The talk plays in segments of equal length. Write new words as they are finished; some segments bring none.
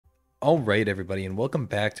All right, everybody, and welcome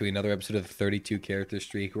back to another episode of the 32 character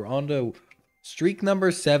streak. We're on to streak number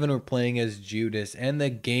 7. We're playing as Judas, and the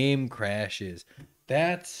game crashes.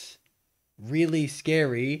 That's really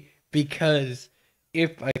scary because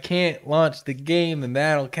if I can't launch the game, then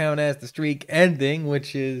that'll count as the streak ending,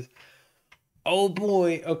 which is, oh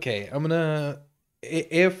boy. Okay, I'm gonna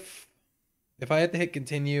if I have to hit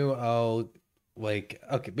continue, I'll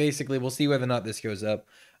okay, basically we'll see whether or not this goes up.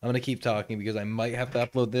 I'm gonna keep talking because I might have to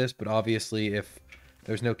upload this, but obviously if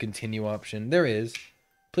there's no continue option, there is.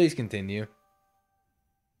 Please continue.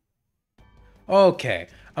 Okay,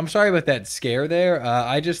 I'm sorry about that scare there.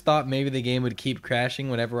 I just thought maybe the game would keep crashing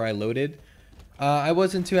whenever I loaded. I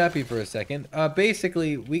wasn't too happy for a second.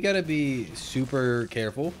 Basically, we gotta be super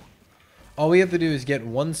careful. All we have to do is get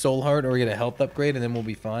one soul heart or get a health upgrade and then we'll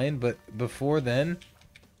be fine. But before then,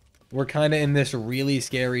 we're kind of in this really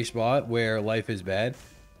scary spot where life is bad.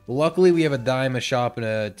 Luckily, we have a dime, a shop, and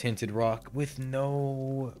a tinted rock with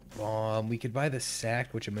no bomb. We could buy the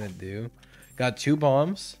sack, which I'm going to do. Got 2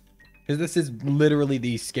 bombs. Because this is literally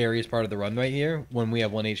the scariest part of the run right here when we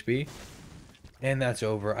have 1 HP. And that's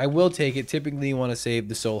over. I will take it. Typically, you want to save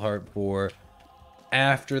the soul heart for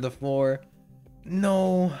after the floor.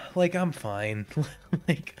 No, like, I'm fine.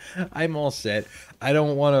 Like, I'm all set. I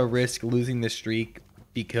don't want to risk losing the streak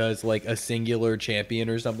because, like, a singular champion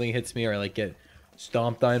or something hits me or I, like, get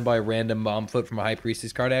stomped on by a random bomb flip from a high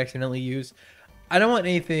priestess card I accidentally used. I don't want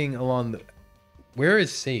anything along the... Where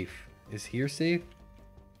is safe? Is here safe?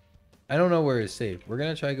 I don't know where is safe. We're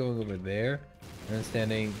going to try going over there. And then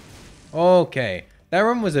standing... Okay. That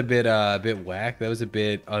room was a bit whack. That was a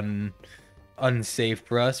bit unsafe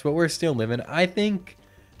for us, but we're still living. I think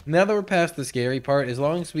now that we're past the scary part, as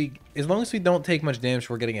long as we don't take much damage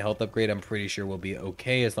for getting a health upgrade, I'm pretty sure we'll be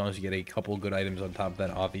okay. As long as we get a couple good items on top of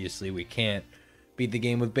that. Obviously, we can't beat the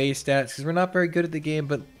game with base stats because we're not very good at the game,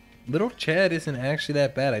 but little Chad isn't actually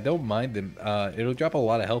that bad. I don't mind him. It'll drop a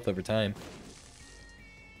lot of health over time.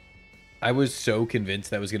 I was so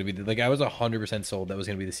convinced that was going to be I was 100% sold that was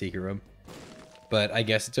going to be the secret room. But I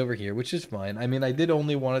guess it's over here, which is fine. I mean, I did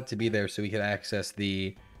only want it to be there so we could access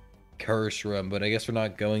the curse room, but I guess we're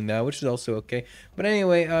not going now, which is also okay. But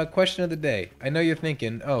anyway, question of the day. I know you're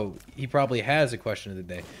thinking, oh, he probably has a question of the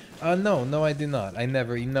day. No, I do not. I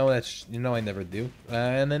never, I never do,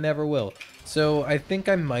 and I never will. So I think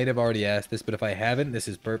I might have already asked this, but if I haven't, this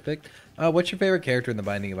is perfect. What's your favorite character in The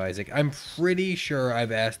Binding of Isaac? I'm pretty sure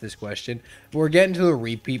I've asked this question. We're getting to a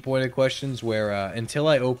repeat point of questions where until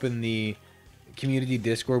I open the community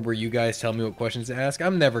Discord where you guys tell me what questions to ask,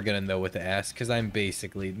 I'm never gonna know what to ask because I'm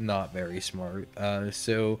basically not very smart.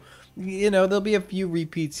 So you know, there'll be a few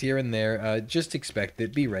repeats here and there. Just expect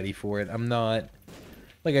it, be ready for it. I'm not,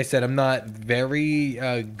 like I said, I'm not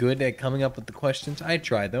very good at coming up with the questions. I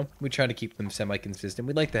try though. We try to keep them semi-consistent.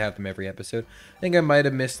 We'd like to have them every episode. I think I might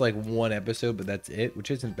have missed like 1 episode, but that's it, which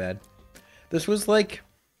isn't bad. This was like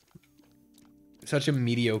such a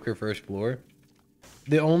mediocre first floor.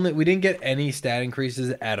 We didn't get any stat increases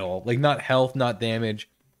at all. Like, not health, not damage.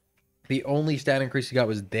 The only stat increase we got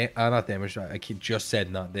was not damage. I just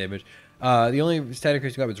said not damage. The only stat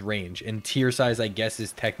increase we got was range, and tier size, I guess,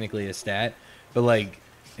 is technically a stat, but like,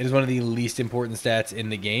 it is one of the least important stats in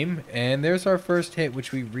the game. And there's our first hit,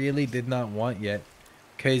 which we really did not want yet,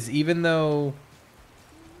 because even though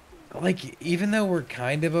we're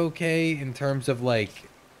kind of okay in terms of like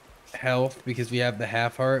health because we have the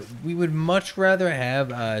half heart, we would much rather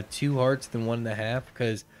have 2 hearts than 1.5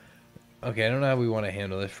 because okay, I don't know how we want to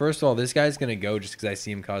handle this. First of all, this guy's gonna go just because I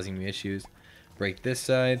see him causing me issues. Break this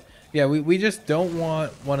side. Yeah, we just don't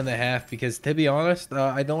want 1.5 because, to be honest,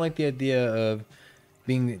 I don't like the idea of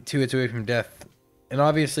being 2 hits away from death. And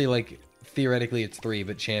obviously, like, theoretically it's 3,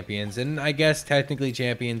 but champions, and I guess technically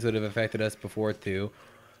champions would have affected us before too.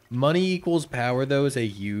 Money equals power though is a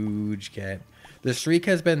huge get. The streak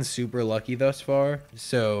has been super lucky thus far,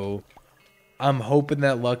 so I'm hoping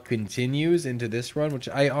that luck continues into this run, which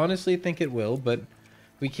I honestly think it will, but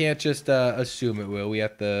we can't just assume it will. We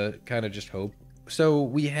have to kind of just hope. So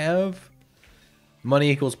we have money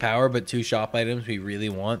equals power, but 2 shop items we really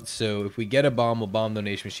want. So if we get a bomb, we'll bomb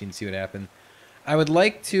donation machine, see what happens. I would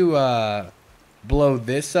like to blow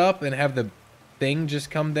this up and have the thing just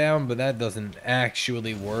come down, but that doesn't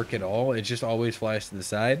actually work at all. It just always flies to the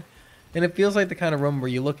side. And it feels like the kind of room where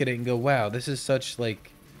you look at it and go, wow, this is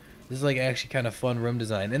like actually kind of fun room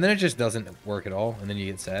design. And then it just doesn't work at all, and then you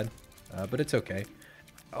get sad. But it's okay.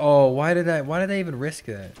 Oh, why did I even risk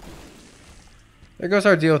that? There goes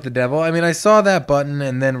our deal with the devil. I mean, I saw that button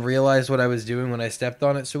and then realized what I was doing when I stepped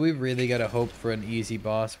on it, so we really got to hope for an easy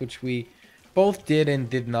boss, which we both did and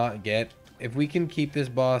did not get. If we can keep this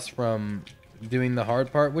boss from doing the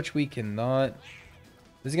hard part, which we cannot.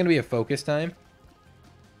 This is going to be a focus time.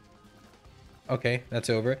 Okay, that's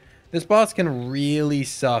over. This boss can really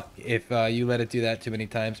suck if you let it do that too many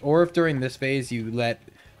times, or if during this phase you let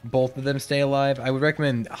both of them stay alive. I would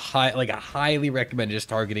recommend, highly recommend just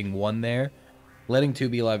targeting one there. Letting two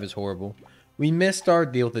be alive is horrible. We missed our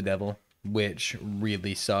deal with the devil, which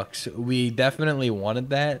really sucks. We definitely wanted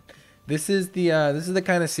that. This is the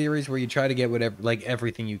kind of series where you try to get whatever, like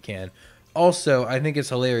everything you can. Also, I think it's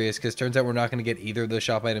hilarious because turns out we're not going to get either of those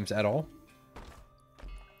shop items at all.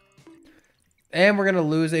 And we're going to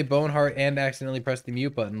lose a bone heart and accidentally press the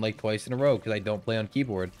mute button like twice in a row because I don't play on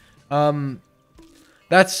keyboard.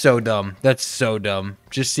 That's so dumb. That's so dumb.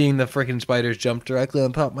 Just seeing the freaking spiders jump directly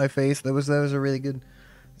on top of my face. That was a really good,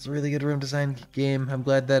 it's a really good room design game. I'm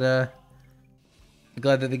glad that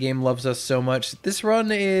the game loves us so much. This run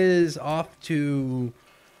is off to.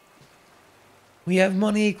 We have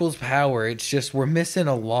money equals power. It's just we're missing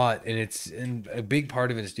a lot, and a big part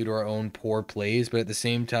of it is due to our own poor plays. But at the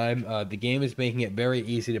same time, the game is making it very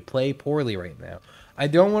easy to play poorly right now. I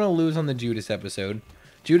don't want to lose on the Judas episode.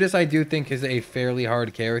 Judas, I do think, is a fairly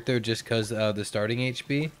hard character just because of the starting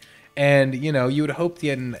HP. And, you know, you would hope to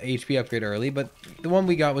get an HP upgrade early, but the one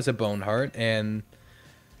we got was a bone heart, and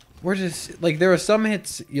we're just, like, there are some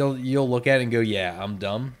hits you'll look at and go, yeah, I'm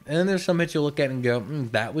dumb. And then there's some hits you'll look at and go,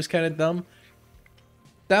 that was kind of dumb.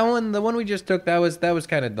 That one, the one we just took, that was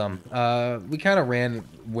kind of dumb. We kind of ran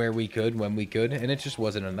where we could, when we could, and it just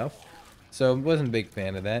wasn't enough. So, wasn't a big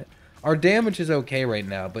fan of that. Our damage is okay right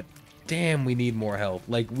now, but damn, we need more health.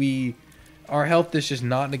 Like, our health is just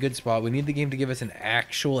not in a good spot. We need the game to give us an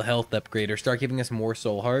actual health upgrade or start giving us more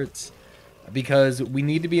soul hearts. Because we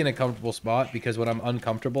need to be in a comfortable spot, because when I'm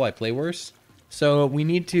uncomfortable, I play worse. So, we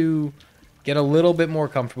need to get a little bit more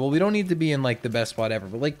comfortable. We don't need to be in, like, the best spot ever,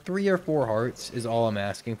 but, like, 3 or 4 hearts is all I'm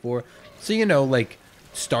asking for. So, you know, like,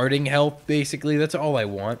 starting health, basically, that's all I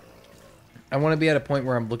want. I want to be at a point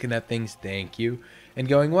where I'm looking at things, thank you, and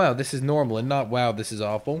going, wow, this is normal, and not, wow, this is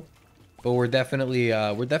awful. But we're definitely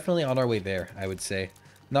on our way there, I would say.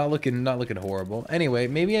 Not looking horrible. Anyway,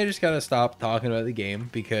 maybe I just gotta stop talking about the game,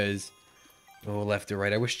 because oh, left or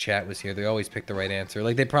right. I wish chat was here. They always pick the right answer.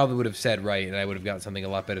 Like, they probably would have said right, and I would have got something a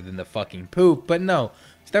lot better than the fucking poop. But no.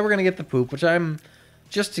 Instead, we're going to get the poop, which I'm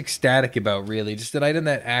just ecstatic about, really. Just an item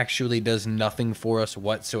that actually does nothing for us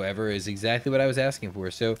whatsoever is exactly what I was asking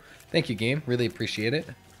for. So, thank you, game. Really appreciate it.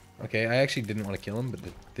 Okay, I actually didn't want to kill him, but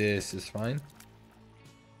this is fine.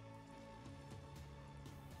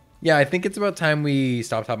 Yeah, I think it's about time we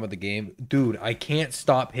stop talking about the game. Dude, I can't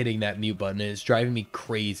stop hitting that mute button. It's driving me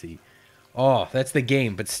crazy. Oh, that's the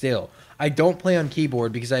game, but still. I don't play on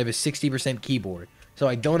keyboard because I have a 60% keyboard. So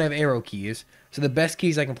I don't have arrow keys. So the best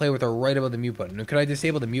keys I can play with are right above the mute button. And could I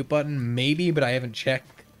disable the mute button? Maybe, but I haven't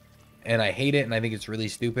checked. And I hate it, and I think it's really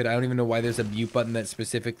stupid. I don't even know why there's a mute button that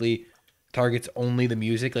specifically targets only the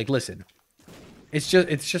music. Like, listen. It's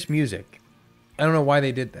just music. I don't know why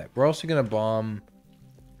they did that. We're also going to bomb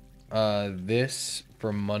this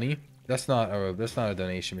for money. That's not a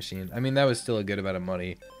donation machine. I mean, that was still a good amount of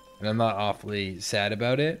money. And I'm not awfully sad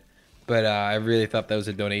about it. But I really thought that was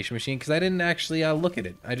a donation machine. Because I didn't actually look at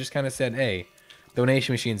it. I just kind of said, hey,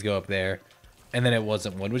 donation machines go up there. And then it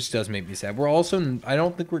wasn't one, which does make me sad. We're also, I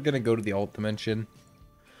don't think we're going to go to the alt dimension.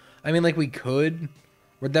 I mean, like, we could.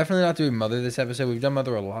 We're definitely not doing Mother this episode. We've done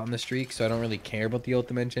Mother a lot in the streak. So I don't really care about the alt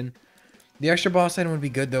dimension. The extra boss item would be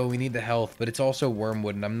good, though. We need the health. But it's also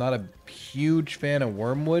Wormwood. And I'm not a huge fan of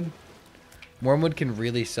Wormwood. Wormwood can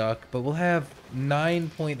really suck, but we'll have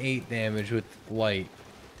 9.8 damage with Light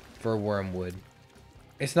for Wormwood.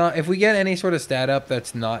 It's not, if we get any sort of stat up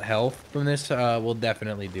that's not health from this, we'll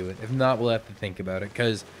definitely do it. If not, we'll have to think about it,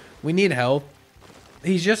 because we need health.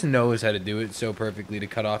 He just knows how to do it so perfectly to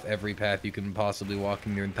cut off every path you can possibly walk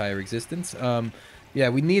in your entire existence. Yeah,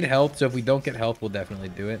 we need health, so if we don't get health, we'll definitely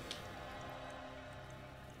do it.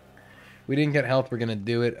 We didn't get health, we're going to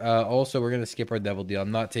do it. Also, we're going to skip our devil deal.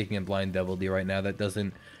 I'm not taking a blind devil deal right now. That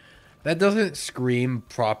doesn't scream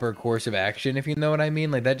proper course of action, if you know what I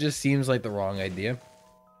mean. Like, that just seems like the wrong idea.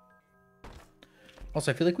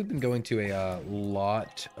 Also, I feel like we've been going to a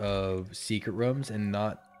lot of secret rooms and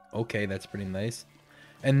not... Okay, that's pretty nice.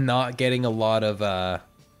 And not getting a lot of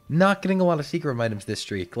secret room items this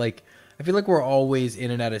streak. Like, I feel like we're always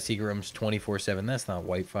in and out of secret rooms 24/7. That's not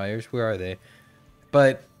Whitefires. Where are they?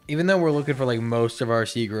 But... even though we're looking for, like, most of our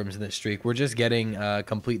secret rooms in this streak, we're just getting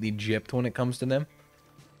completely gypped when it comes to them.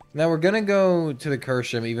 Now, we're going to go to the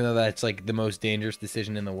curse room, even though that's, like, the most dangerous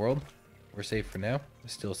decision in the world. We're safe for now.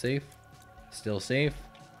 Still safe. Still safe.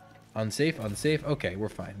 Unsafe, unsafe. Okay, we're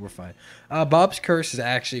fine. We're fine. Bob's Curse is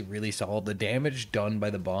actually really solid. The damage done by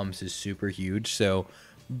the bombs is super huge. So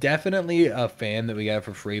definitely a fan that we got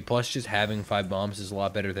for free. Plus, just having 5 bombs is a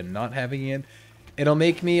lot better than not having it. It'll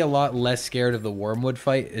make me a lot less scared of the Wormwood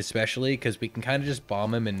fight, especially because we can kind of just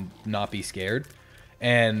bomb him and not be scared.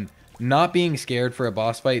 And not being scared for a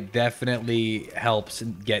boss fight definitely helps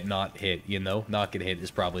get not hit, you know? Not get hit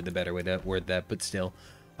is probably the better way to word that, but still.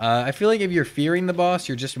 I feel like if you're fearing the boss,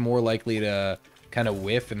 you're just more likely to kind of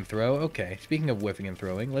whiff and throw. Okay, speaking of whiffing and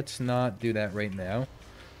throwing, let's not do that right now.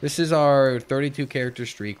 This is our 32 character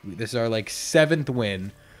streak. This is our like 7th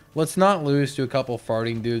win. Let's not lose to a couple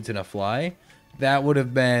farting dudes in a fly. That would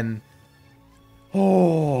have been...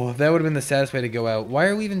 Oh, that would have been the saddest way to go out. Why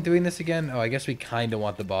are we even doing this again? Oh, I guess we kind of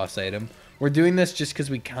want the boss item. We're doing this just because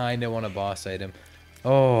we kind of want a boss item.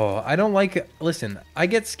 Oh, I don't like it. Listen, I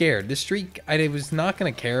get scared. This streak, I was not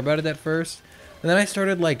going to care about it at first. And then I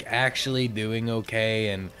started, like, actually doing okay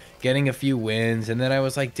and getting a few wins. And then I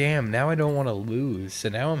was like, damn, now I don't want to lose. So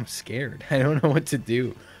now I'm scared. I don't know what to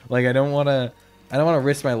do. Like, I don't want to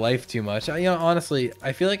risk my life too much. You know, honestly,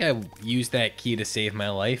 I feel like I used that key to save my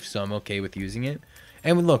life, so I'm okay with using it.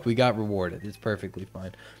 And look, we got rewarded. It's perfectly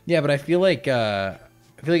fine. Yeah, but I feel like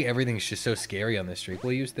everything's just so scary on this streak.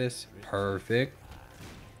 We'll use this. Perfect.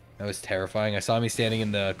 That was terrifying. I saw me standing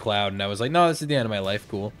in the cloud, and I was like, no, this is the end of my life.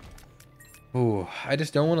 Cool. Ooh, I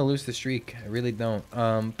just don't want to lose the streak. I really don't.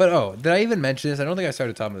 But, oh, did I even mention this? I don't think I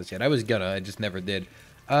started talking about this yet. I was gonna. I just never did.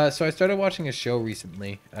 So I started watching a show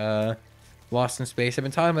recently. Lost in Space. I've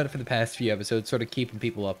been talking about it for the past few episodes, sort of keeping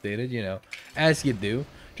people updated, you know, as you do.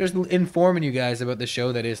 Just informing you guys about the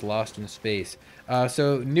show that is Lost in Space.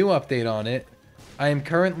 So, new update on it. I am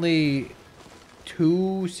currently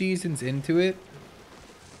 2 seasons into it.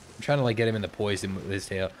 I'm trying to, like, get him in the poison with his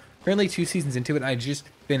tail. Currently 2 seasons into it. I just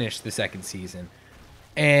finished the 2nd season.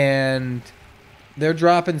 And they're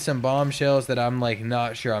dropping some bombshells that I'm, like,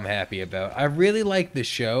 not sure I'm happy about. I really like the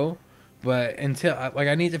show, but until, like,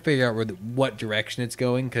 I need to figure out what direction it's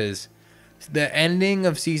going, because the ending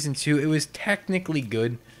of season 2, it was technically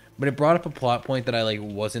good, but it brought up a plot point that I, like,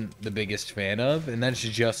 wasn't the biggest fan of, and that's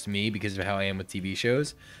just me because of how I am with TV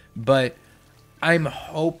shows. But I'm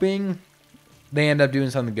hoping they end up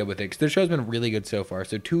doing something good with it, because the show's been really good so far.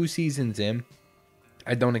 So 2 seasons in,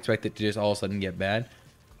 I don't expect it to just all of a sudden get bad.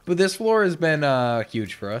 But this floor has been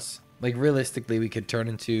huge for us. Like, realistically, we could turn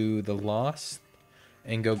into the Lost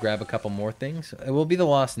and go grab a couple more things. It will be the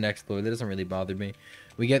Lost next floor. That doesn't really bother me.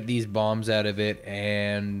 We get these bombs out of it,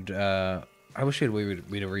 and I wish we'd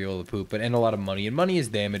reroll the poop, but and a lot of money. And money is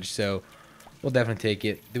damage, so we'll definitely take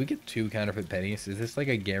it. Did we get 2 counterfeit pennies? Is this like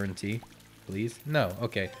a guarantee? Please? No.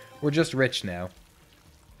 Okay. We're just rich now.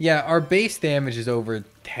 Yeah, our base damage is over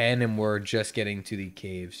 10, and we're just getting to the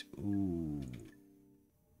caves. Ooh.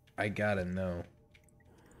 I gotta know.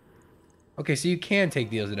 Okay, so you can take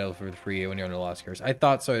the Ozadel for free when you're on the Lost Curse. I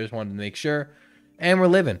thought so. I just wanted to make sure. And we're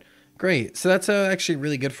living. Great. So that's actually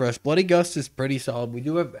really good for us. Bloody Gust is pretty solid. We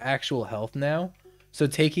do have actual health now. So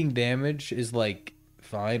taking damage is, like,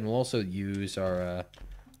 fine. We'll also use our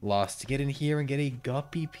Lost to get in here and get a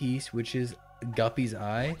Guppy piece, which is Guppy's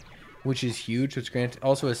Eye, which is huge. Which grants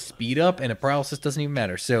also a speed up, and a paralysis doesn't even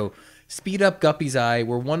matter. So speed up Guppy's Eye.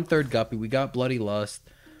 We're 1/3 Guppy. We got Bloody Lust.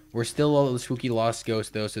 We're still a spooky Lost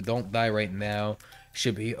Ghost, though, so don't die right now.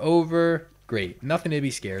 Should be over. Great. Nothing to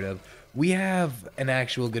be scared of. We have an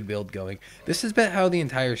actual good build going. This has been how the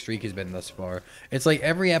entire streak has been thus far. It's like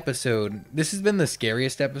every episode. This has been the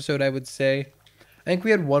scariest episode, I would say. I think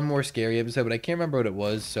we had one more scary episode, but I can't remember what it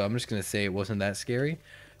was, so I'm just going to say it wasn't that scary.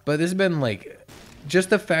 But this has been, like, just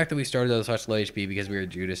the fact that we started at such low HP because we were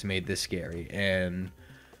Judas made this scary. And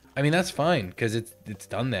I mean, that's fine, because it's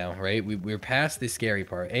done now, right? We're past the scary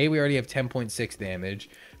part. A, we already have 10.6 damage.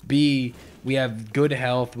 B, we have good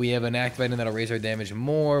health. We have an active item that'll raise our damage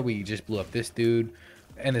more. We just blew up this dude.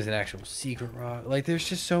 And there's an actual secret rock. Like, there's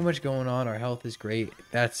just so much going on. Our health is great.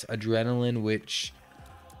 That's adrenaline, which,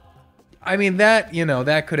 I mean, that, you know,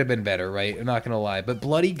 that could have been better, right? I'm not going to lie. But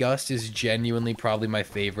Bloody Gust is genuinely probably my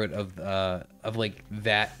favorite of like,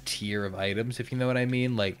 that tier of items, if you know what I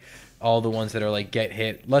mean. Like, all the ones that are like get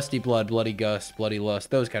hit, Lusty Blood, Bloody Gust, Bloody Lust,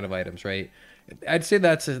 those kind of items, right? I'd say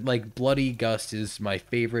that's like Bloody Gust is my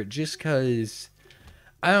favorite just because,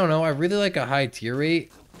 I don't know, I really like a high tier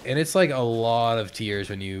rate, and it's like a lot of tiers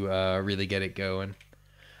when you really get it going.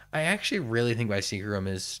 I actually really think my secret room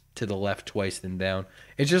is to the left twice than down.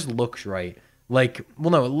 It just looks right. Like, well,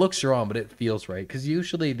 no, it looks wrong, but it feels right, because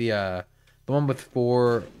usually the one with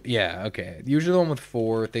 4, yeah, okay. Usually the one with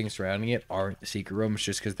 4 things surrounding it aren't secret rooms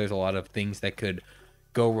just because there's a lot of things that could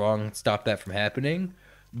go wrong, stop that from happening.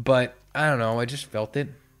 But, I don't know, I just felt it.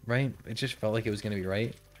 right? It just felt like it was going to be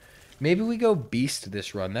right. Maybe we go beast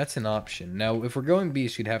this run. That's an option. Now, if we're going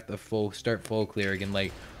beast, we'd have to start full clearing and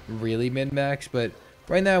like really min-max. But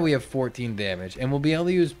right now we have 14 damage, and we'll be able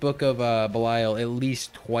to use Book of Belial at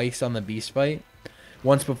least twice on the beast fight.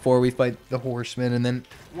 Once before we fight the horsemen, and then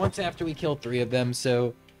once after we kill 3 of them.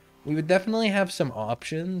 So we would definitely have some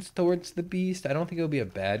options towards the beast. I don't think it would be a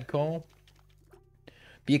bad call.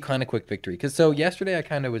 Be a kind of quick victory. Because so yesterday I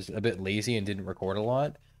kind of was a bit lazy and didn't record a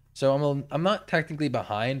lot. So I'm not technically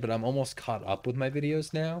behind, but I'm almost caught up with my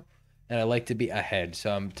videos now. And I like to be ahead.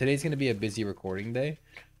 So today's going to be a busy recording day.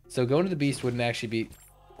 So going to the beast wouldn't actually be...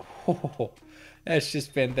 Oh, that's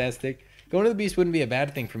just fantastic. Going to the beast wouldn't be a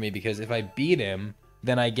bad thing for me, because if I beat him,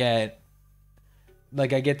 then I get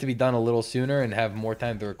to be done a little sooner and have more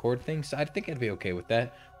time to record things. So I think I'd be okay with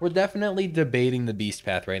that. We're definitely debating the beast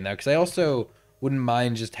path right now, because I also wouldn't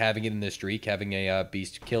mind just having it in the streak, having a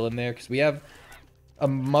beast kill in there, because we have a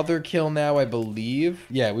mother kill now, I believe.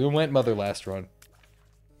 Yeah, we went mother last run.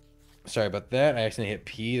 Sorry about that. I accidentally hit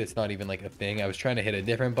P. That's not even like a thing. I was trying to hit a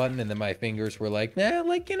different button, and then my fingers were like, nah,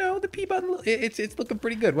 like, you know, the P button, it's looking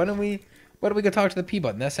pretty good. Why don't we go talk to the P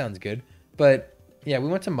button? That sounds good. But yeah, we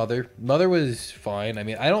went to mother. Mother was fine. I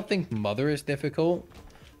mean, I don't think mother is difficult.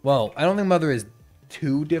 Well, I don't think mother is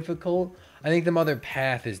too difficult. I think the mother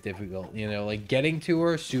path is difficult. You know, like getting to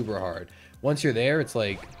her, super hard. Once you're there, it's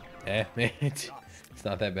like, it's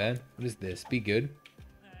not that bad. What is this? Be good.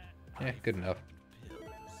 Yeah, good enough.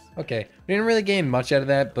 Okay, we didn't really gain much out of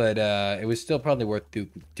that, but it was still probably worth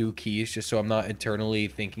two keys, just so I'm not eternally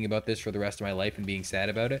thinking about this for the rest of my life and being sad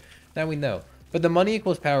about it. Now we know. But the money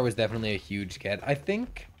equals power was definitely a huge get. I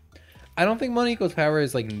don't think money equals power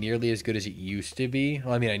is like nearly as good as it used to be.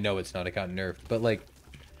 Well, I mean, I know it's not, it got nerfed, but like,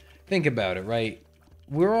 think about it, right?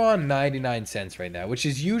 We're on 99 cents right now, which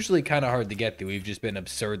is usually kind of hard to get to. We've just been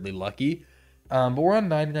absurdly lucky. But we're on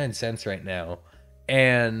 99 cents right now,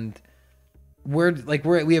 and we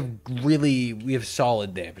have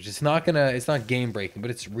solid damage. It's not game breaking,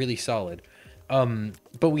 but it's really solid.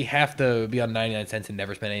 But we have to be on 99 cents and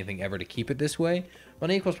never spend anything ever to keep it this way.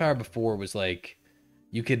 Money equals power before was like,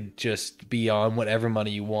 you could just be on whatever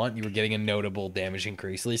money you want. You were getting a notable damage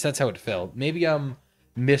increase. At least that's how it felt. Maybe I'm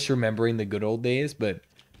misremembering the good old days, but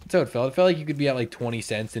that's how it felt. It felt like you could be at like 20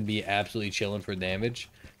 cents and be absolutely chilling for damage.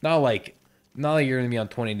 Not like you're going to be on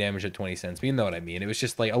 20 damage at 20 cents, but you know what I mean. It was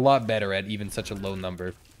just like a lot better at even such a low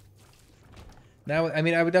number. Now, I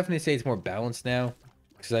mean, I would definitely say it's more balanced now,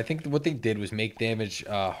 because I think what they did was make damage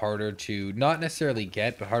harder to not necessarily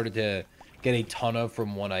get, but harder to get a ton of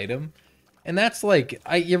from one item. And that's like,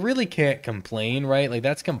 you really can't complain, right? Like,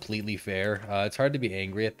 that's completely fair. It's hard to be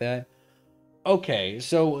angry at that. Okay,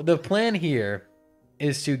 so the plan here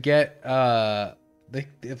is to get, the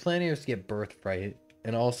plan here is to get Birthright.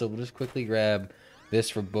 And also, we'll just quickly grab this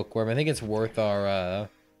for Bookworm. I think it's worth our,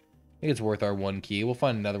 1 key. We'll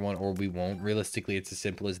find another one, or we won't. Realistically, it's as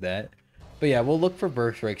simple as that. But yeah, we'll look for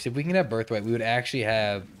Birthright, because if we can have Birthright, we would actually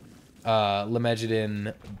have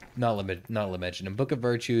Lemegidon, not Lemegidon, Book of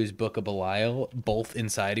Virtues, Book of Belial, both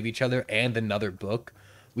inside of each other, and another book.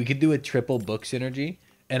 We could do a triple book synergy,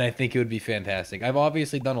 and I think it would be fantastic. I've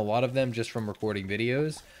obviously done a lot of them just from recording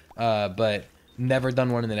videos, but never done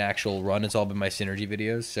one in an actual run. It's all been my synergy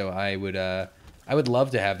videos, so I would love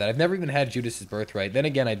to have that. I've never even had Judas's Birthright. Then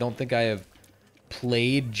again, I don't think I have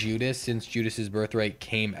played Judas since Judas's Birthright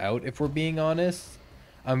came out, if we're being honest.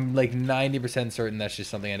 I'm like 90% certain that's just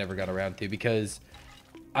something I never got around to, because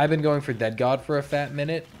I've been going for Dead God for a fat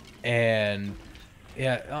minute, and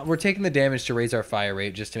yeah, we're taking the damage to raise our fire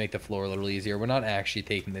rate just to make the floor a little easier. We're not actually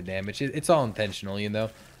taking the damage. It's all intentional, you know.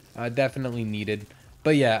 Definitely needed.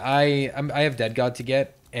 But yeah, I have Dead God to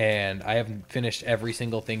get, and I haven't finished every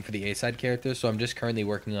single thing for the A-side characters, so I'm just currently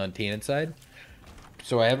working on Tainted side.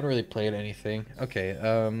 So I haven't really played anything. Okay,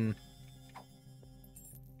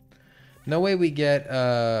 no way we get,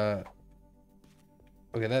 okay,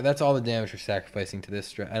 that's all the damage we're sacrificing to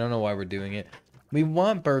this. I don't know why we're doing it. We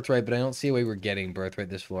want Birthright, but I don't see a way we're getting Birthright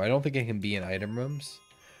this floor. I don't think it can be in item rooms.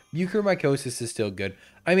 Mucormycosis is still good.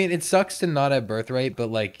 I mean, it sucks to not have Birthright,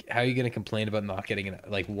 but like, how are you going to complain about not getting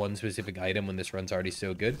like one specific item when this run's already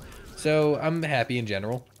so good? So I'm happy in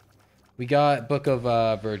general. We got Book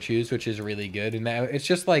of Virtues, which is really good, and now it's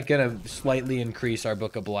just like gonna slightly increase our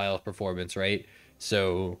Book of Belial's performance, right?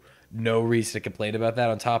 So no reason to complain about that.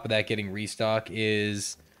 On top of that, getting restock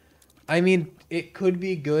is, I mean, it could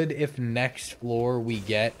be good if next floor we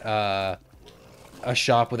get a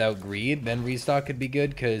shop without greed, then restock could be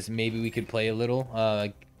good, because maybe we could play a little,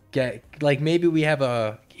 maybe we have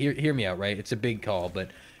a, hear me out, right? It's a big call,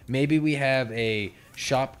 but maybe we have a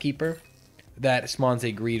shopkeeper that spawns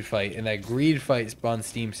a greed fight, and that greed fight spawns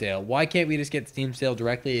Steam Sale. Why can't we just get Steam Sale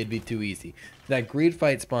directly? It'd be too easy. That greed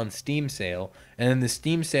fight spawns Steam Sale, and then the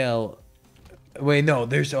Steam Sale... Wait, no,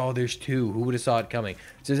 there's two. Who would have saw it coming?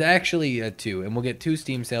 So there's actually two, and we'll get 2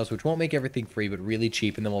 Steam Sales, which won't make everything free, but really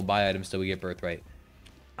cheap, and then we'll buy items till we get Birthright.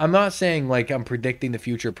 I'm not saying, like, I'm predicting the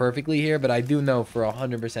future perfectly here, but I do know for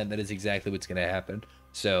 100% that is exactly what's going to happen.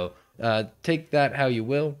 So, take that how you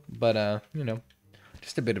will, but, you know...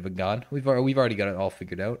 Just a bit of a god. We've already got it all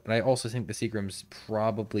figured out. And I also think the Seagram's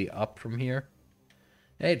probably up from here.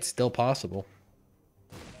 Hey, it's still possible.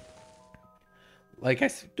 Like I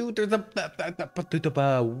said, dude, there's a...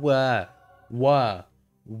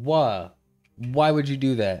 Why would you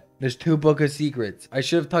do that? There's 2 Book of Secrets. I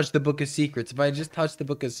should have touched the Book of Secrets. If I just touched the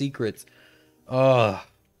Book of Secrets... Ugh.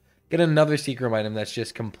 Get another Seagram item that's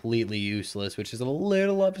just completely useless, which is a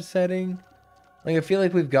little upsetting. Like, I feel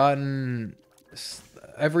like we've gotten...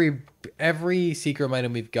 Every secret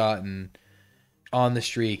item we've gotten on the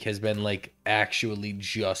streak has been like actually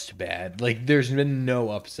just bad. Like there's been no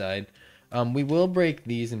upside. We will break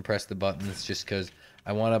these and press the buttons just because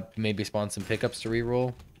I want to maybe spawn some pickups to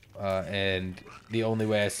reroll. And the only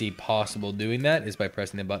way I see possible doing that is by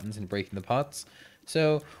pressing the buttons and breaking the pots.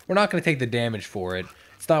 So we're not going to take the damage for it.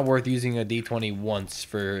 It's not worth using a D20 once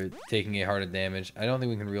for taking a heart of damage. I don't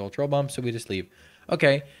think we can reroll troll bump, so we just leave.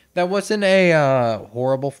 Okay, that wasn't a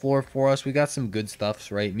horrible floor for us. We got some good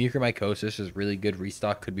stuffs, right? Mucormycosis is really good.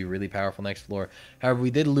 Restock could be really powerful next floor. However,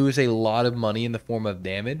 we did lose a lot of money in the form of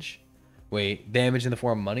damage. Wait, damage in the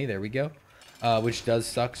form of money. There we go. Which does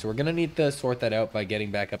suck. So we're going to need to sort that out by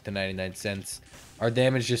getting back up to 99 cents. Our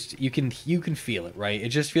damage just, you can feel it, right? It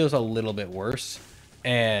just feels a little bit worse.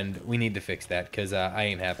 And we need to fix that because I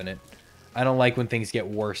ain't having it. I don't like when things get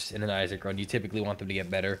worse in an Isaac run. You typically want them to get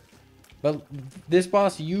better. But this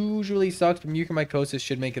boss usually sucks, but Mucormycosis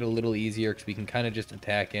should make it a little easier because we can kind of just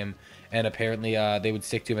attack him. And apparently they would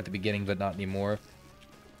stick to him at the beginning, but not anymore.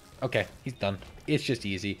 Okay, he's done. It's just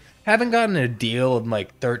easy. Haven't gotten a deal of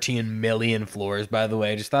like 13 million floors, by the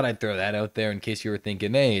way. I just thought I'd throw that out there in case you were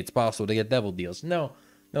thinking, hey, it's possible to get devil deals. No,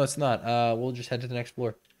 it's not. We'll just head to the next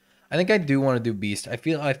floor. I think I do want to do Beast. I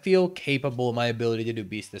feel capable of my ability to do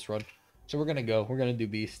Beast this run. So we're going to go. We're going to do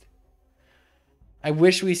Beast. I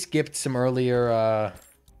wish we skipped some earlier,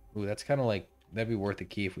 ooh, that's kind of like, that'd be worth a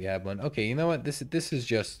key if we had one. Okay, you know what? This is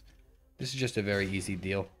just a very easy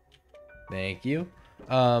deal. Thank you.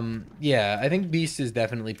 Yeah, I think Beast is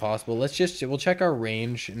definitely possible. We'll check our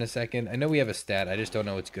range in a second. I know we have a stat. I just don't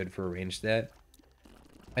know what's good for a range stat.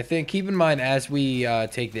 I think, keep in mind, as we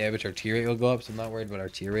take damage, our tier rate will go up, so I'm not worried about our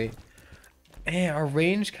tier rate. And our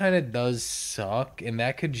range kind of does suck, and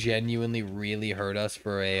that could genuinely really hurt us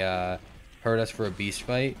for a beast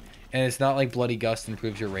fight. And it's not like Bloody Gust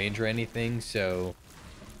improves your range or anything, so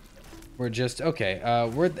we're just okay.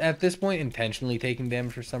 We're at this point intentionally taking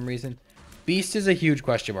damage for some reason. Beast is a huge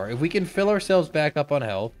question mark. If we can fill ourselves back up on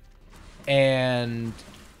health and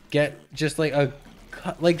get just like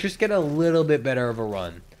just get a little bit better of a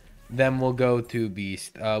run, then we'll go to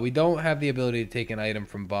Beast. We don't have the ability to take an item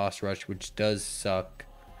from Boss Rush, which does suck.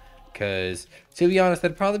 Because, to be honest,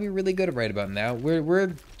 that'd probably be really good right about now.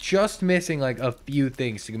 We're just missing, like, a few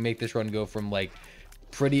things to make this run go from, like,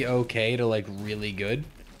 pretty okay to, like, really good.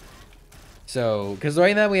 So, because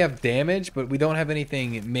right now we have damage, but we don't have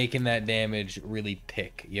anything making that damage really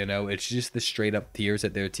tick, you know? It's just the straight-up tiers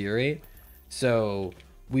at their tier rate. So,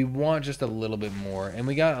 we want just a little bit more. And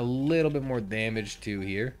we got a little bit more damage, too,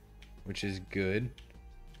 here, which is good.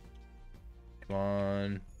 Come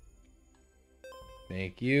on.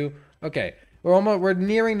 Thank you. Okay, we're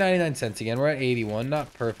nearing 99 cents again. We're at 81.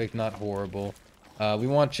 Not perfect, not horrible. We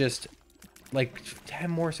want just like 10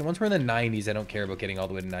 more cents. Once we're in the 90s, I don't care about getting all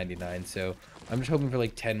the way to 99. So I'm just hoping for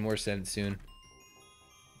like 10 more cents soon.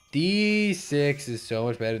 D6 is so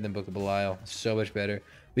much better than Book of Belial. So much better.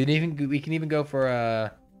 We can even go for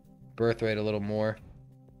Birthright a little more.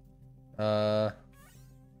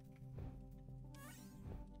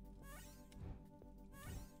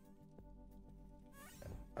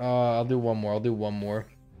 I'll do one more.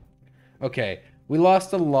 Okay, we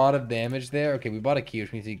lost a lot of damage there. Okay, we bought a key,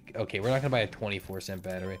 which means okay, we're not gonna buy a 24-cent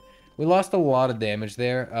battery. We lost a lot of damage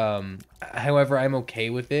there. However, I'm okay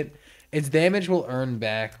with it. Its damage will earn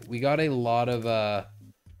back. We got a lot of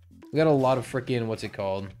freaking, what's it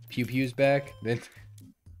called? Pew-pews back.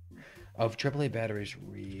 Of AAA batteries,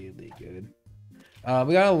 really good.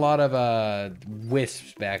 We got a lot of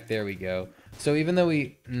wisps back. There we go. So even though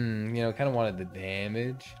we, you know, kind of wanted the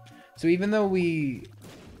damage. So even though we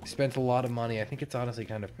spent a lot of money, I think it's honestly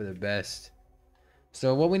kind of for the best.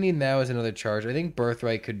 So what we need now is another charge. I think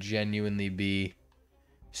Birthright could genuinely be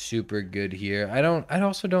super good here. I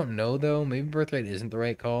also don't know though. Maybe Birthright isn't the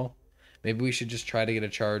right call. Maybe we should just try to get a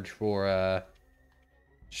charge for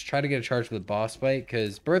the boss fight,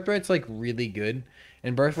 because Birthright's like really good,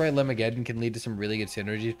 and Birthright Lemageddon can lead to some really good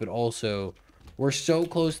synergies, but also we're so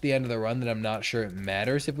close to the end of the run that I'm not sure it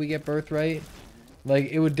matters if we get Birthright.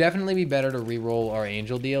 Like, it would definitely be better to re-roll our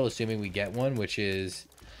Angel deal, assuming we get one, which is...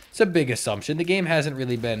 It's a big assumption. The game hasn't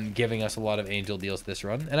really been giving us a lot of Angel deals this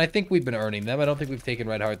run, and I think we've been earning them. I don't think we've taken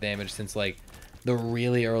red heart damage since, like, the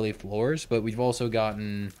really early floors, but we've also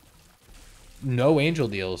gotten no Angel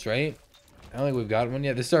deals, right? I don't think we've gotten one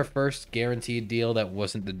yet. This is our first guaranteed deal that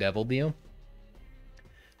wasn't the devil deal.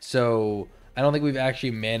 So, I don't think we've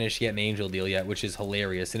actually managed to get an Angel deal yet, which is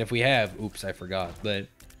hilarious. And if we have, oops, I forgot, but...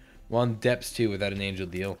 we're on depths 2 without an Angel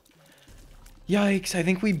deal. Yikes, I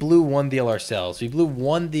think we blew one deal ourselves. We blew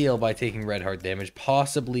one deal by taking red heart damage,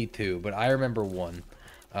 possibly 2, but I remember 1.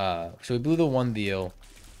 So we blew the 1 deal,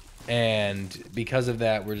 and because of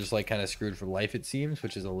that, we're just like kind of screwed for life, it seems,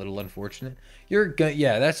 which is a little unfortunate.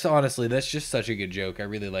 Yeah, that's honestly, that's just such a good joke. I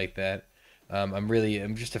really like that.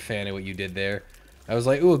 I'm just a fan of what you did there. I was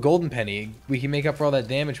like, ooh, a golden penny. We can make up for all that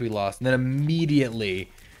damage we lost, and then immediately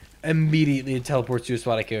it teleports to a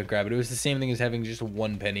spot I can't grab it. It was the same thing as having just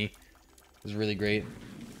 1 penny. It was really great.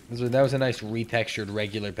 That was a nice retextured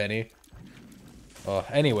regular penny. Oh,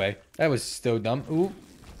 anyway, that was so dumb. Ooh,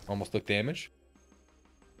 almost took damage.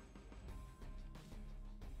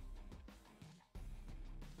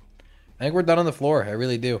 I think we're done on the floor. I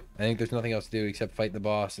really do. I think there's nothing else to do except fight the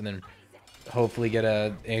boss and then hopefully get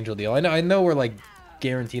a Angel deal. I know we're like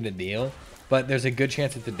guaranteed a deal, but there's a good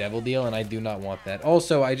chance it's a devil deal, and I do not want that.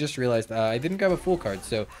 Also, I just realized I didn't grab a full card,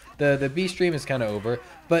 so the B stream is kind of over.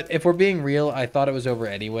 But if we're being real, I thought it was over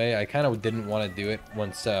anyway. I kind of didn't want to do it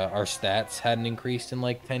once our stats hadn't increased in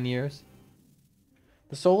like 10 years.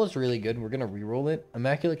 The soul is really good. We're going to reroll it.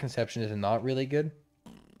 Immaculate Conception is not really good.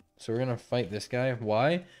 So we're going to fight this guy.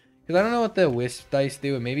 Why? Because I don't know what the Wisp dice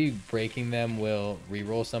do, and maybe breaking them will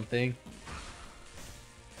reroll something.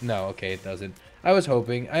 No, okay, it doesn't. I was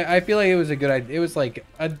hoping. I feel like it was a good idea. It was like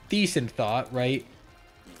a decent thought, right?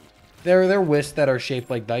 There are wisps that are shaped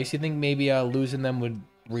like dice. You think maybe losing them would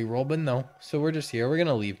reroll, but no. So we're just here. We're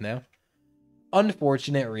gonna leave now.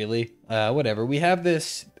 Unfortunate, really. Whatever. We have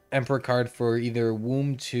this Emperor card for either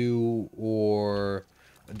Womb 2 or...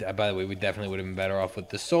 by the way, we definitely would have been better off with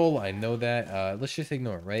the soul. I know that. Let's just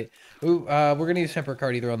ignore it, right? We're going to use Emperor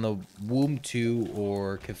card either on the Womb 2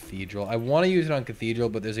 or Cathedral. I want to use it on Cathedral,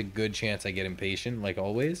 but there's a good chance I get impatient, like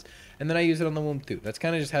always. And then I use it on the Womb 2. That's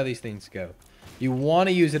kind of just how these things go. You want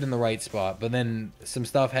to use it in the right spot, but then some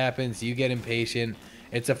stuff happens. You get impatient.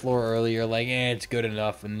 It's a floor early. You're like, it's good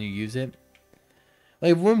enough, and then you use it.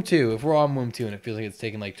 Like Womb 2, if we're on Womb 2 and it feels like it's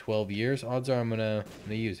taken like 12 years, odds are I'm gonna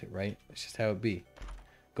use it, right? It's just how it be.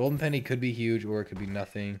 Golden penny could be huge, or it could be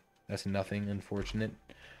nothing. That's nothing, unfortunate.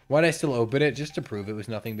 Why'd I still open it? Just to prove it was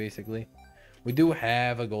nothing, basically. We do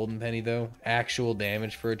have a golden penny, though. Actual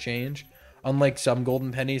damage for a change. Unlike some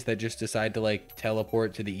golden pennies that just decide to, like,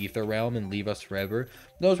 teleport to the ether realm and leave us forever.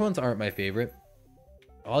 Those ones aren't my favorite.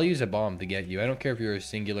 I'll use a bomb to get you. I don't care if you're a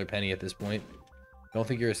singular penny at this point. I don't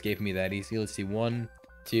think you're escaping me that easy. Let's see. 1,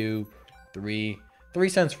 2, 3. 3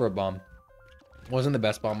 cents for a bomb. Wasn't the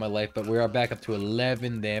best bomb in my life, but we are back up to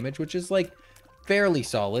 11 damage, which is, like, fairly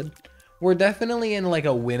solid. We're definitely in, like, a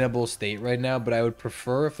winnable state right now, but I would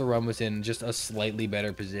prefer if the run was in just a slightly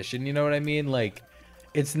better position, you know what I mean? Like,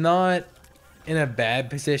 it's not in a bad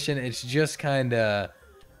position, it's just kind of...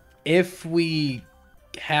 if we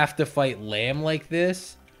have to fight Lamb like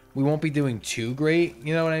this, we won't be doing too great,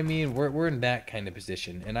 you know what I mean? We're in that kind of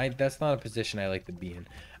position, and that's not a position I like to be in.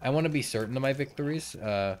 I want to be certain of my victories,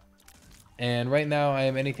 and right now I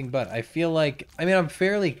am anything but. I feel like, I mean, I'm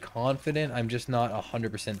fairly confident, I'm just not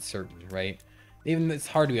 100% certain, right? Even it's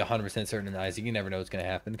hard to be 100% certain in Isaac, you never know what's going to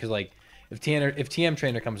happen, because like, if TM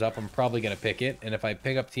Trainer comes up, I'm probably going to pick it, and if I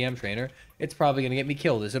pick up TM Trainer, it's probably going to get me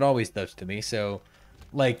killed, as it always does to me, so,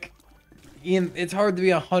 like... it's hard to be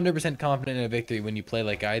 100% confident in a victory when you play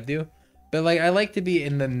like I do, but like I like to be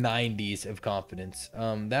in the 90s of confidence.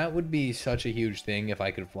 That would be such a huge thing if I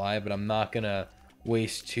could fly, but I'm not gonna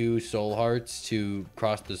waste 2 soul hearts to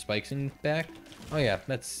cross the spikes and back. Oh yeah,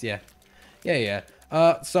 that's yeah.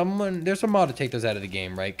 There's a mod to take those out of the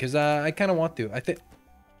game, right? Because I kind of want to. I think.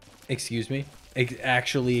 Excuse me.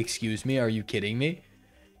 Actually, excuse me. Are you kidding me?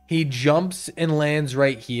 He jumps and lands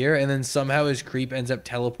right here, and then somehow his creep ends up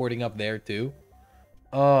teleporting up there, too.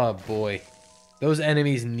 Oh, boy. Those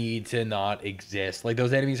enemies need to not exist. Like,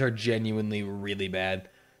 those enemies are genuinely really bad.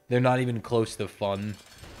 They're not even close to fun.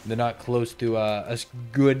 They're not close to a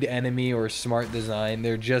good enemy or smart design.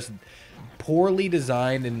 They're just poorly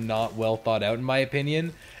designed and not well thought out, in my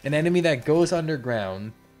opinion. An enemy that goes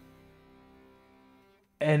underground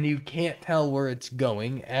and you can't tell where it's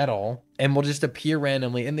going at all and will just appear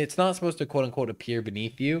randomly. And it's not supposed to quote unquote appear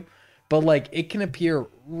beneath you, but like it can appear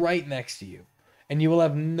right next to you and you will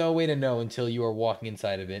have no way to know until you are walking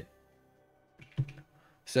inside of it.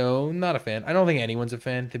 So, not a fan. I don't think anyone's a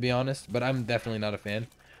fan, to be honest, but I'm definitely not a fan.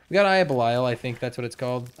 We got Eye of Belial, I think that's what it's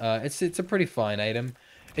called. It's a pretty fine item.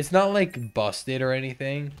 It's not, like, busted or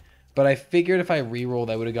anything, but I figured if I rerolled,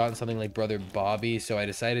 I would have gotten something like Brother Bobby, so I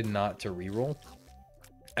decided not to reroll.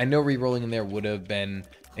 I know rerolling in there would have been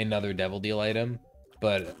another Devil Deal item,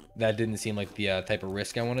 but that didn't seem like the type of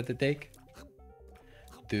risk I wanted to take.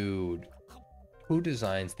 Dude. Who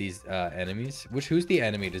designs these enemies? Who's the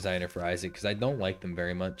enemy designer for Isaac? Because I don't like them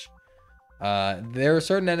very much. There are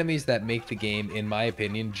certain enemies that make the game, in my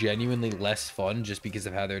opinion, genuinely less fun just because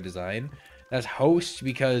of how they're designed. That's hosts,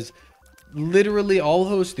 because literally all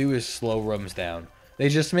hosts do is slow rooms down. They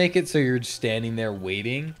just make it so you're standing there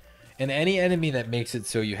waiting. And any enemy that makes it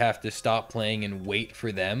so you have to stop playing and wait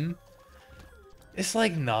for them, it's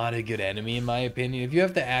like not a good enemy in my opinion. If you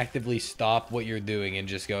have to actively stop what you're doing and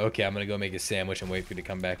just go, okay, I'm gonna go make a sandwich and wait for you to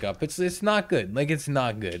come back up, it's not good. Like, it's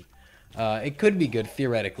not good. It could be good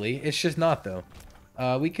theoretically, it's just not though.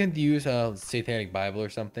 We could use a Satanic Bible or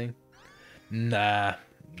something. Nah.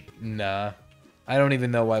 I don't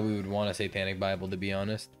even know why we would want a Satanic Bible, to be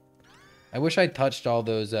honest. I wish I touched all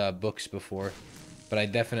those books before, but I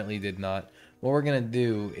definitely did not. What we're gonna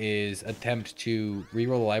do is attempt to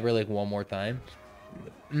reroll the library like one more time.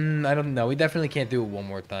 I don't know. We definitely can't do it one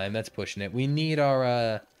more time. That's pushing it. We need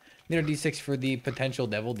our D6 for the potential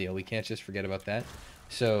Devil Deal. We can't just forget about that.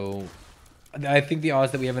 So I think the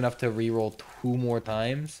odds that we have enough to reroll 2 more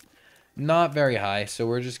times, not very high. So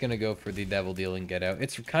we're just gonna go for the Devil Deal and get out.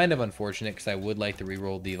 It's kind of unfortunate because I would like to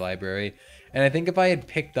reroll the library, and I think if I had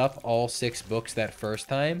picked up all 6 books that first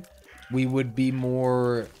time, we would be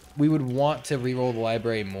more. We would want to reroll the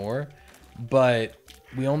library more, but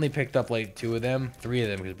we only picked up like 2 of them, 3 of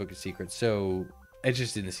them because Book of Secrets, so it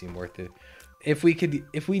just didn't seem worth it. If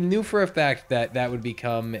we knew for a fact that that would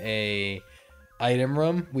become a item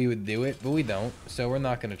room, we would do it, but we don't, so we're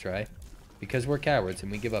not gonna try because we're cowards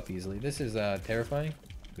and we give up easily. This is terrifying.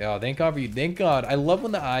 Oh, thank God for you. Thank God. I love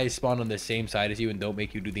when the eyes spawn on the same side as you and don't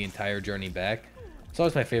make you do the entire journey back. It's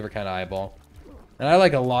always my favorite kind of eyeball. And I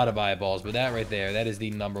like a lot of eyeballs, but that right there, that is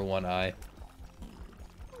the #1 eye.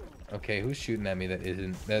 Okay, who's shooting at me that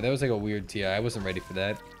isn't? That was like a weird TI. I wasn't ready for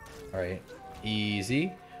that. Alright,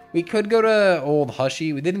 easy. We could go to old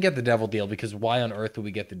Hushy. We didn't get the Devil Deal because why on earth would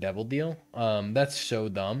we get the Devil Deal? That's so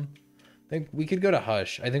dumb. I think we could go to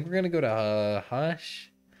Hush. I think we're going to go to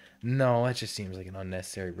Hush. No, that just seems like an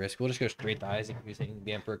unnecessary risk. We'll just go straight to Isaac using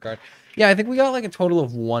the Emperor card. Yeah, I think we got like a total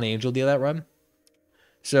of 1 Angel Deal that run.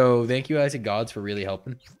 So, thank you, Isaac Gods, for really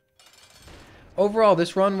helping. Overall,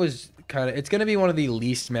 this run was kind of... It's going to be one of the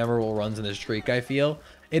least memorable runs in this streak, I feel.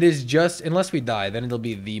 It is just... Unless we die, then it'll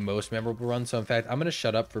be the most memorable run. So, in fact, I'm going to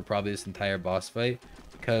shut up for probably this entire boss fight,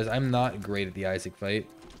 because I'm not great at the Isaac fight.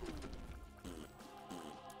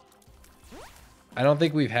 I don't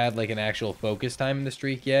think we've had, like, an actual focus time in the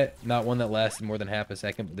streak yet. Not one that lasted more than half a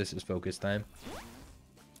second, but this is focus time.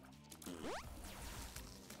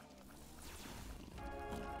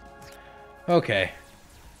 Okay,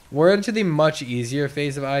 we're into the much easier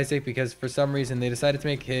phase of Isaac because for some reason they decided to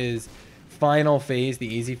make his final phase the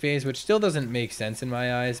easy phase, which still doesn't make sense in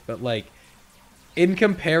my eyes, but like in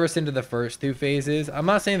comparison to the first 2 phases, I'm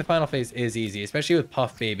not saying the final phase is easy, especially with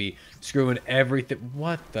Puff Baby screwing everything.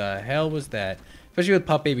 What the hell was that? Especially with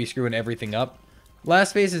Puff Baby screwing everything up.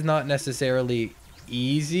 Last phase is not necessarily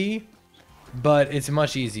easy, but it's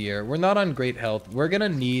much easier. We're not on great health. We're gonna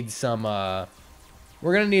need some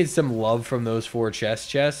love from those 4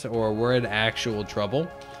 chests, or we're in actual trouble.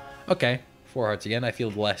 Okay, 4 hearts again. I feel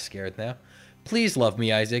less scared now. Please love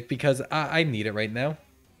me, Isaac, because I need it right now.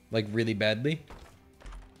 Like, really badly.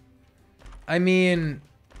 I mean,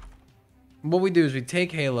 what we do is we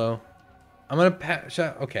take Halo. I'm gonna pass.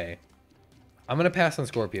 Okay. I'm gonna pass on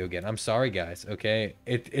Scorpio again. I'm sorry, guys, okay?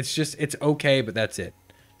 It's just, it's okay, but that's it.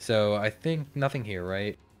 So, I think nothing here,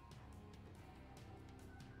 right?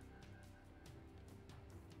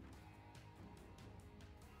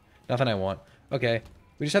 Nothing I want. Okay.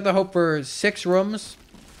 We just have to hope for 6 rooms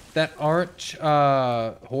that aren't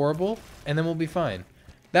horrible, and then we'll be fine.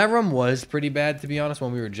 That room was pretty bad, to be honest,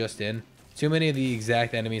 when we were just in. Too many of the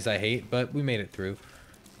exact enemies I hate, but we made it through.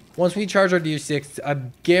 Once we charge our D6,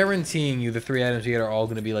 I'm guaranteeing you the 3 items we get are all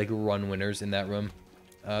going to be like run winners in that room.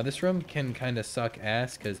 This room can kind of suck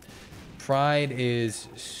ass, because Pride is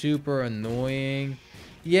super annoying.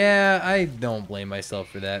 Yeah, I don't blame myself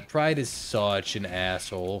for that. Pride is such an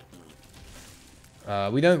asshole.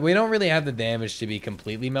 We don't really have the damage to be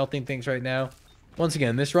completely melting things right now. Once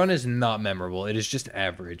again, this run is not memorable. It is just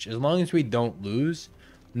average. As long as we don't lose,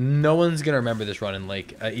 no one's gonna remember this run in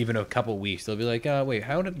like even a couple weeks. They'll be like, wait,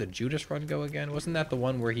 how did the Judas run go again? Wasn't that the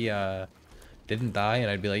one where he didn't die?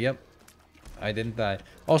 And I'd be like, yep, I didn't die.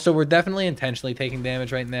 Also, we're definitely intentionally taking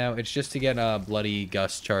damage right now. It's just to get Bloody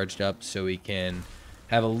Gust charged up so we can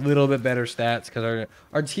have a little bit better stats, because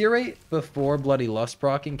our tier rate before Bloody Lust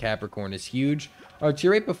procking Capricorn is huge. Our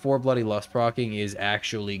tier rate before Bloody Lust procking is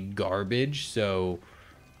actually garbage, so,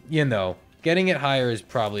 you know, getting it higher is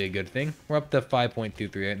probably a good thing. We're up to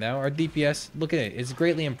 5.23 right now. Our DPS, look at it, it's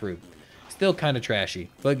greatly improved. Still kind of trashy,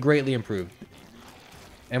 but greatly improved.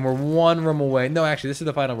 And we're one room away. No, actually, this is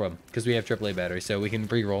the final room, because we have AAA battery, so we can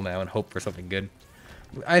re-roll now and hope for something good.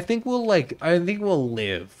 I think we'll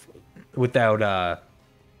live without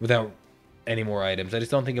any more items. I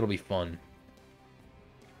just don't think it'll be fun.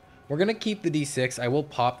 We're going to keep the D6. I will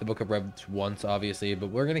pop the Book of Revs once, obviously, but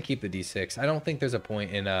we're going to keep the D6. I don't think there's a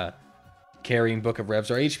point in carrying Book of Revs.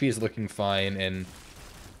 Our HP is looking fine, and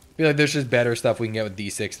I feel like there's just better stuff we can get with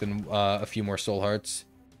D6 than a few more Soul Hearts.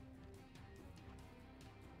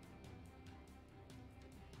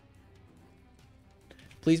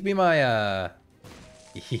 Please be my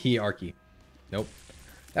Arky. Nope.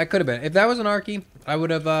 That could have been. If that was an Arky, I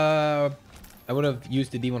would have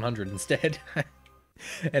used the D100 instead.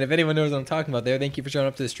 And if anyone knows what I'm talking about there, thank you for showing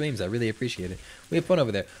up to the streams. I really appreciate it. We have fun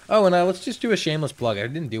over there. Oh, and let's just do a shameless plug. I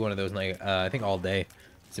didn't do one of those in like, I think all day.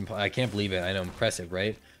 I can't believe it. I know, impressive,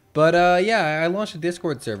 right? But yeah, I launched a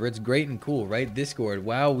Discord server. It's great and cool, right? Discord.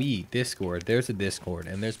 Wowee. Discord. There's a Discord,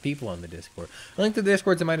 and there's people on the Discord. A link to the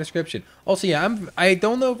Discord's in my description. Also, yeah, I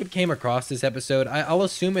don't know if it came across this episode. I'll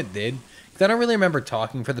assume it did, because I don't really remember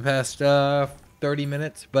talking for the past 30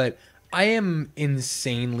 minutes, but I am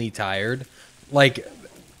insanely tired. Like,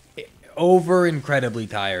 over incredibly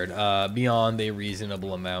tired, beyond a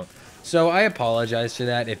reasonable amount. So I apologize for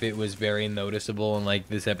that if it was very noticeable in like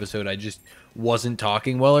this episode I just wasn't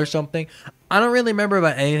talking well or something. I don't really remember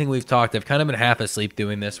about anything we've talked. I've kind of been half asleep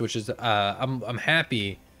doing this, which is I'm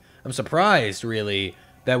happy. I'm surprised really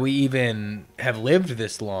that we even have lived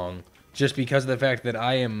this long, just because of the fact that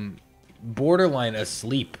I am borderline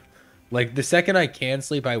asleep. Like the second I can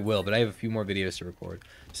sleep I will, but I have a few more videos to record.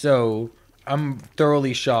 So I'm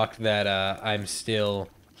thoroughly shocked that I'm still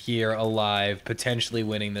here, alive, potentially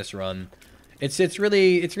winning this run. It's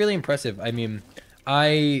really impressive. I mean,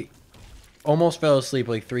 I almost fell asleep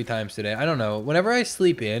like 3 times today. I don't know. Whenever I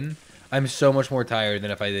sleep in, I'm so much more tired than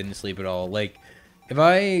if I didn't sleep at all. Like, if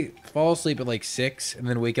I fall asleep at like 6 and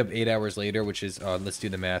then wake up 8 hours later, which is, let's do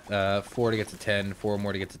the math, 4 to get to 10, 4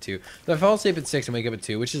 more to get to 2. So if I fall asleep at 6 and wake up at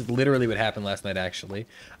 2, which is literally what happened last night actually,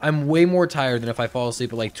 I'm way more tired than if I fall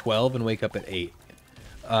asleep at like 12 and wake up at 8.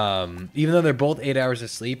 Even though they're both 8 hours of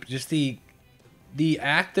sleep, just the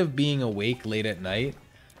act of being awake late at night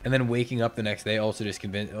and then waking up the next day, also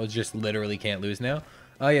just literally can't lose now.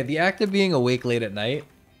 Yeah, the act of being awake late at night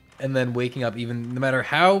and then waking up, even no matter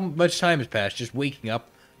how much time has passed, just waking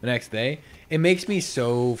up the next day, it makes me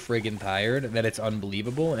so friggin' tired that it's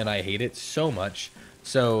unbelievable, and I hate it so much.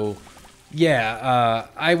 So yeah,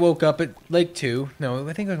 I woke up at like 2. No,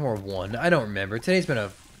 I think it was more 1. I don't remember. Today's been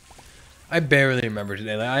I barely remember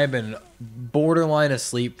today. Like, I have been borderline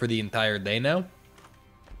asleep for the entire day now.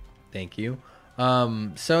 Thank you.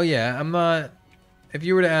 So yeah, I'm not... If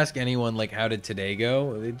you were to ask anyone, like, how did today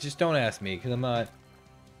go? Just don't ask me, because I'm not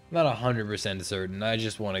 100% certain. I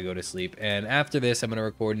just want to go to sleep. And after this, I'm going to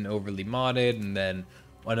record an overly modded, and then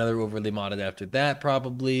another overly modded after that,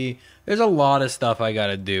 probably. There's a lot of stuff I got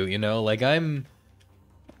to do, you know? Like, I'm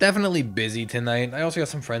definitely busy tonight. I also got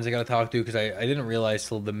some friends I gotta talk to, because I didn't realize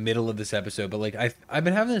till the middle of this episode, but like I've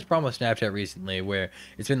been having this problem with Snapchat recently where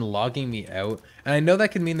it's been logging me out, and I know that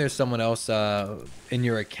could mean there's someone else in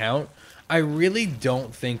your account. I really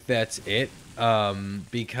don't think that's it,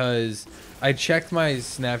 because I checked my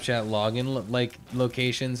Snapchat login like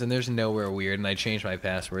locations and there's nowhere weird, and I changed my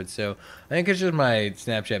password, so I think it's just my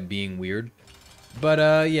Snapchat being weird.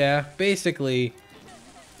 But yeah, basically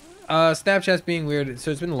Snapchat's being weird,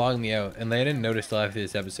 so it's been logging me out, and I didn't notice till after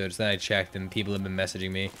this episode, so then I checked, and people have been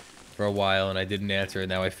messaging me for a while, and I didn't answer, and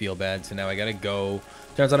now I feel bad, so now I gotta go.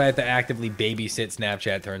 Turns out I have to actively babysit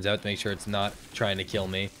Snapchat, turns out, to make sure it's not trying to kill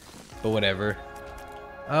me, but whatever.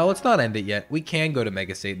 Let's not end it yet. We can go to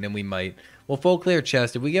Mega Satan, and we might. Well, full clear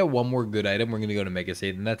chest, if we get one more good item, we're gonna go to Mega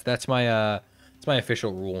Satan. That's my It's my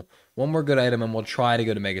official rule. One more good item and we'll try to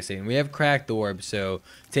go to Mega Satan. We have Cracked Orb, so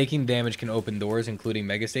taking damage can open doors, including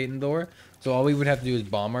Mega Satan door. So all we would have to do is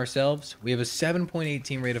bomb ourselves. We have a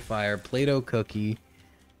 7.18 rate of fire, Play-Doh Cookie,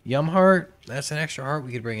 Yum Heart. That's an extra heart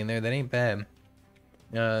we could bring in there. That ain't bad.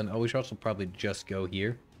 Oh, we should also probably just go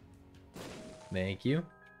here. Thank you.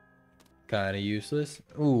 Kind of useless.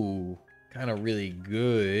 Ooh, kind of really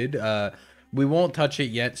good. We won't touch it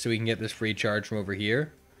yet so we can get this free charge from over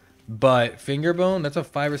here. But Finger Bone, that's a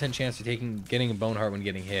 5% chance of getting a Bone Heart when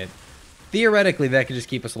getting hit. Theoretically, that could just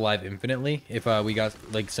keep us alive infinitely if we got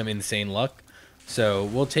like some insane luck. So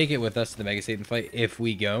we'll take it with us to the Mega Satan fight if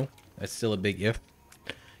we go. That's still a big if.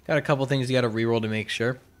 Got a couple things you got to reroll to make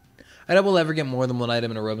sure. I doubt we'll ever get more than one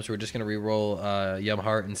item in a row, so we're just going to reroll Yum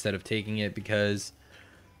Heart instead of taking it because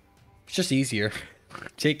it's just easier.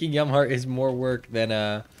 Taking Yum Heart is more work than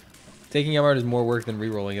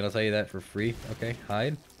rerolling it. I'll tell you that for free. Okay,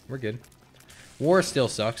 hide. We're good. War still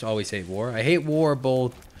sucks. Always hate War. I hate War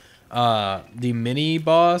both the mini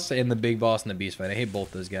boss and the big boss in the beast fight. I hate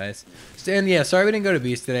both those guys. And yeah, sorry we didn't go to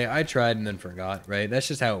beast today. I tried and then forgot, right? That's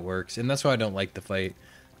just how it works. And that's why I don't like the fight.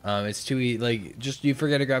 It's too easy. Like, just you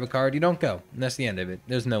forget to grab a card, you don't go. And that's the end of it.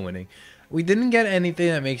 There's no winning. We didn't get anything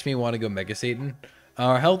that makes me want to go Mega Satan.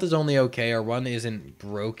 Our health is only okay. Our run isn't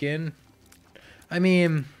broken. I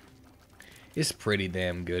mean, it's pretty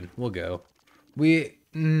damn good. We'll go. We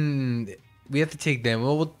have to take them.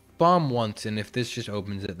 We'll bomb once, and if this just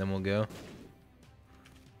opens it, then we'll go.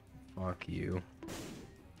 Fuck you.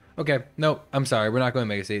 Okay, no, I'm sorry. We're not going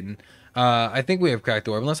Mega Satan. I think we have Cracked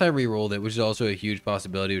Orb, unless I re-rolled it, which is also a huge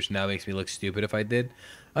possibility, which now makes me look stupid if I did.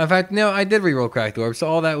 In fact, no, I did re-roll Cracked Orb, so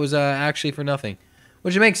all that was actually for nothing.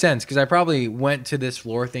 Which makes sense, because I probably went to this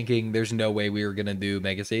floor thinking there's no way we were going to do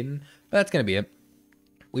Mega Satan. But that's going to be it.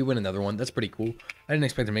 We win another one. That's pretty cool. I didn't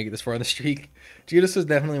expect to make it this far on the streak. Judas was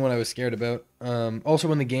definitely one I was scared about. Also,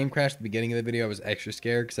 when the game crashed at the beginning of the video, I was extra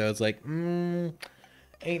scared, because I was like,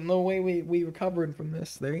 ain't no way we recovered from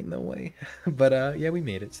this. There ain't no way. But, yeah, we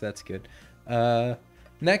made it, so that's good.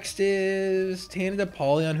 Next is Tainted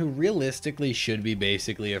Apollyon, who realistically should be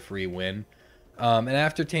basically a free win. And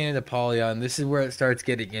after Tainted Apollyon, this is where it starts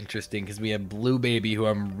getting interesting, because we have Blue Baby, who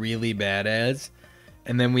I'm really bad as.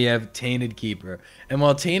 And then we have Tainted Keeper. And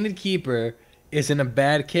while Tainted Keeper isn't a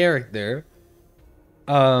bad character,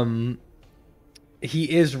 he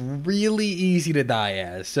is really easy to die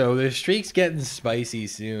as. So the streak's getting spicy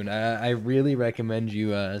soon. I really recommend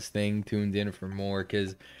you staying tuned in for more,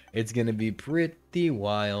 because it's going to be pretty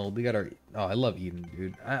wild. We got our... Oh, I love Eden,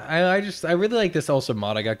 dude. I really like this also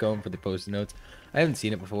mod I got going for the post-it notes. I haven't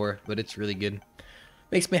seen it before, but it's really good.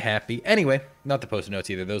 Makes me happy. Anyway, not the post-it notes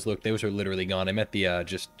either. Those are literally gone. I meant the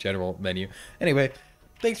just general menu. Anyway,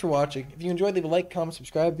 thanks for watching. If you enjoyed, leave a like, comment,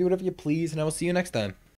 subscribe, do whatever you please, and I will see you next time.